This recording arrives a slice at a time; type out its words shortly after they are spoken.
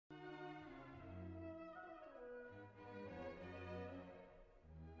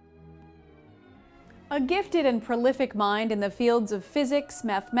A gifted and prolific mind in the fields of physics,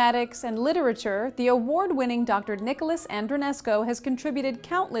 mathematics, and literature, the award-winning Dr. Nicholas Andronesco has contributed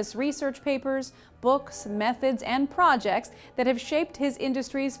countless research papers, books, methods, and projects that have shaped his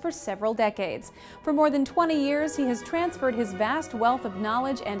industries for several decades. For more than 20 years, he has transferred his vast wealth of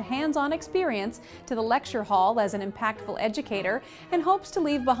knowledge and hands-on experience to the lecture hall as an impactful educator and hopes to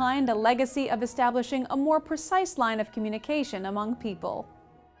leave behind a legacy of establishing a more precise line of communication among people.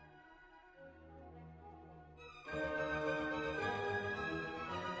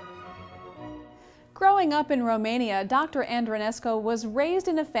 Growing up in Romania, Dr. Andronesco was raised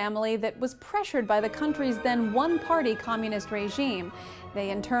in a family that was pressured by the country's then one-party communist regime. They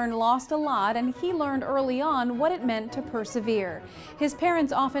in turn lost a lot, and he learned early on what it meant to persevere. His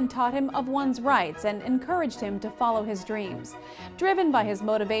parents often taught him of one's rights and encouraged him to follow his dreams. Driven by his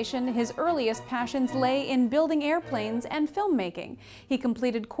motivation, his earliest passions lay in building airplanes and filmmaking. He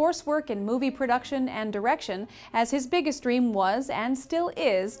completed coursework in movie production and direction, as his biggest dream was, and still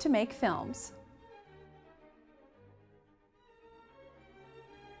is, to make films.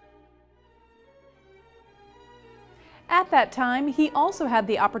 At that time, he also had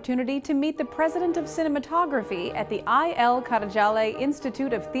the opportunity to meet the president of cinematography at the I.L. Carajale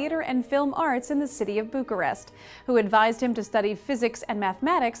Institute of Theater and Film Arts in the city of Bucharest, who advised him to study physics and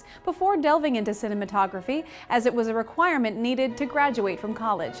mathematics before delving into cinematography, as it was a requirement needed to graduate from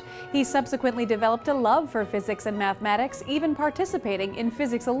college. He subsequently developed a love for physics and mathematics, even participating in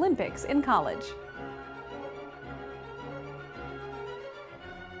Physics Olympics in college.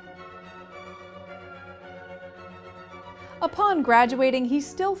 Upon graduating, he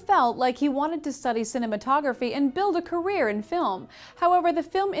still felt like he wanted to study cinematography and build a career in film. However, the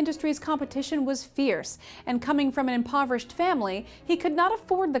film industry's competition was fierce, and coming from an impoverished family, he could not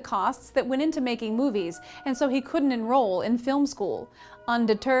afford the costs that went into making movies, and so he couldn't enroll in film school.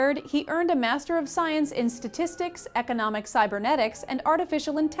 Undeterred, he earned a Master of Science in Statistics, Economic Cybernetics, and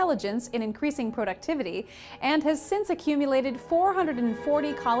Artificial Intelligence in Increasing Productivity, and has since accumulated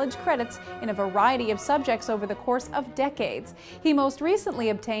 440 college credits in a variety of subjects over the course of decades. He most recently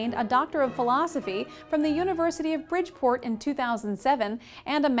obtained a Doctor of Philosophy from the University of Bridgeport in 2007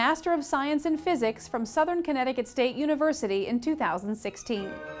 and a Master of Science in Physics from Southern Connecticut State University in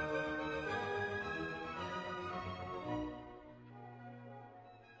 2016.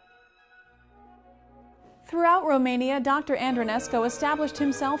 Throughout Romania, Dr. Andronesco established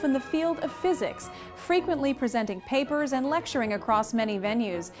himself in the field of physics, frequently presenting papers and lecturing across many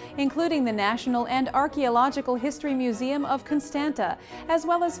venues, including the National and Archaeological History Museum of Constanta, as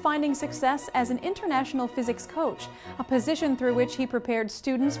well as finding success as an international physics coach, a position through which he prepared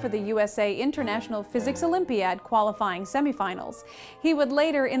students for the USA International Physics Olympiad qualifying semifinals. He would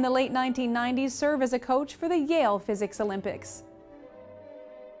later, in the late 1990s, serve as a coach for the Yale Physics Olympics.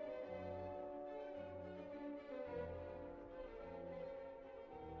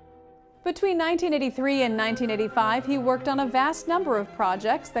 Between 1983 and 1985, he worked on a vast number of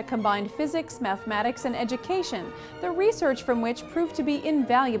projects that combined physics, mathematics, and education, the research from which proved to be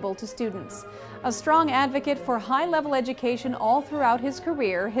invaluable to students. A strong advocate for high-level education all throughout his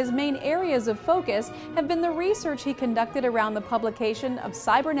career, his main areas of focus have been the research he conducted around the publication of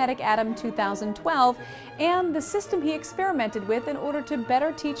Cybernetic Atom 2012 and the system he experimented with in order to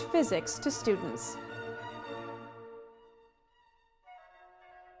better teach physics to students.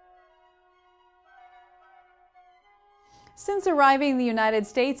 Since arriving in the United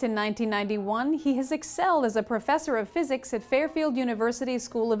States in 1991, he has excelled as a professor of physics at Fairfield University's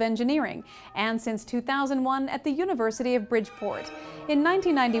School of Engineering, and since 2001 at the University of Bridgeport. In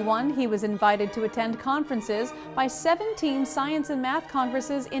 1991, he was invited to attend conferences by 17 science and math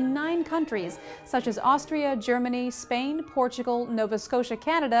congresses in 9 countries, such as Austria, Germany, Spain, Portugal, Nova Scotia,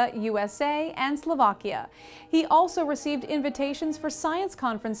 Canada, USA, and Slovakia. He also received invitations for science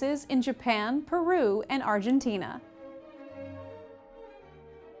conferences in Japan, Peru, and Argentina.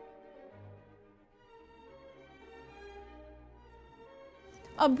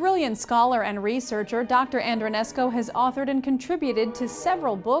 A brilliant scholar and researcher, Dr. Andronesco has authored and contributed to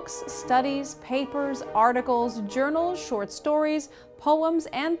several books, studies, papers, articles, journals, short stories, poems,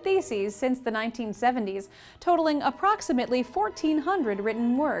 and theses since the 1970s, totaling approximately 1,400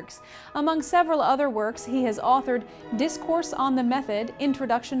 written works. Among several other works, he has authored Discourse on the Method,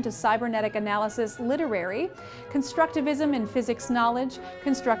 Introduction to Cybernetic Analysis Literary, Constructivism in Physics Knowledge,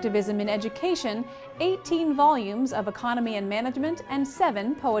 Constructivism in Education, 18 volumes of economy and management, and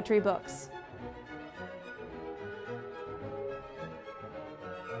 7 poetry books.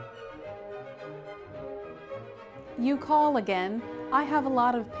 You call again. I have a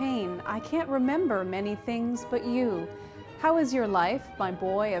lot of pain. I can't remember many things but you. How is your life, my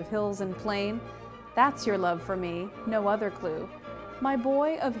boy of hills and plain? That's your love for me, no other clue. My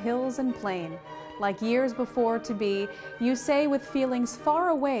boy of hills and plain, like years before to be, you say with feelings far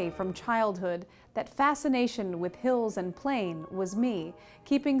away from childhood, that fascination with hills and plain was me,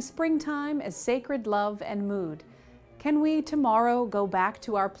 keeping springtime as sacred love and mood. Can we tomorrow go back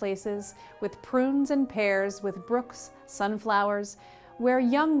to our places, with prunes and pears, with brooks, sunflowers, where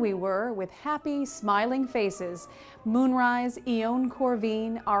young we were, with happy, smiling faces, moonrise, Eon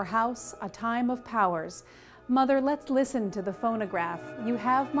Corvine, our house, a time of powers. Mother, let's listen to the phonograph. You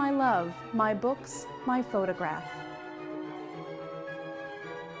have my love, my books, my photograph.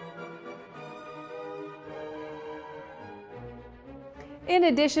 In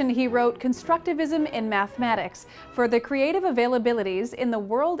addition, he wrote Constructivism in Mathematics for the creative availabilities in the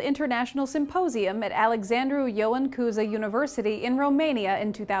World International Symposium at Alexandru Ioan Cuza University in Romania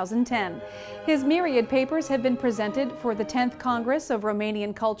in 2010. His myriad papers have been presented for the 10th Congress of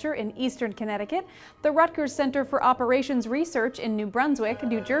Romanian Culture in Eastern Connecticut, the Rutgers Center for Operations Research in New Brunswick,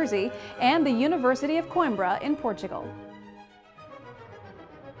 New Jersey, and the University of Coimbra in Portugal.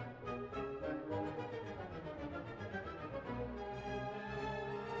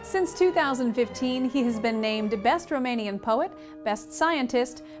 Since 2015, he has been named Best Romanian Poet, Best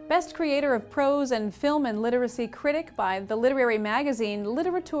Scientist, Best Creator of Prose and Film and Literacy Critic by the literary magazine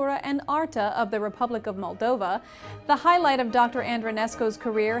Literatura and Arta of the Republic of Moldova. The highlight of Dr. Andronesco's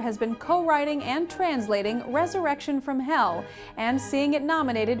career has been co-writing and translating Resurrection from Hell and seeing it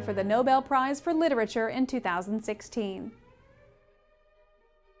nominated for the Nobel Prize for Literature in 2016.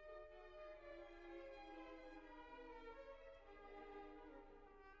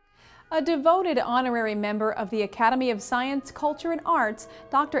 A devoted honorary member of the Academy of Science, Culture and Arts,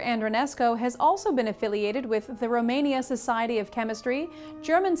 Dr. Andronesco has also been affiliated with the Romania Society of Chemistry,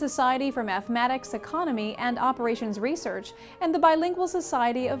 German Society for Mathematics, Economy and Operations Research, and the Bilingual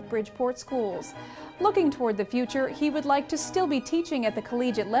Society of Bridgeport Schools. Looking toward the future, he would like to still be teaching at the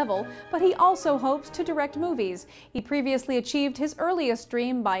collegiate level, but he also hopes to direct movies. He previously achieved his earliest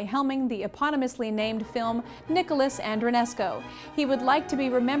dream by helming the eponymously named film Nicholas Andronesco. He would like to be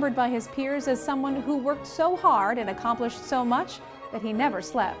remembered by his peers as someone who worked so hard and accomplished so much that he never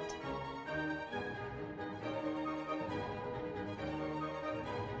slept.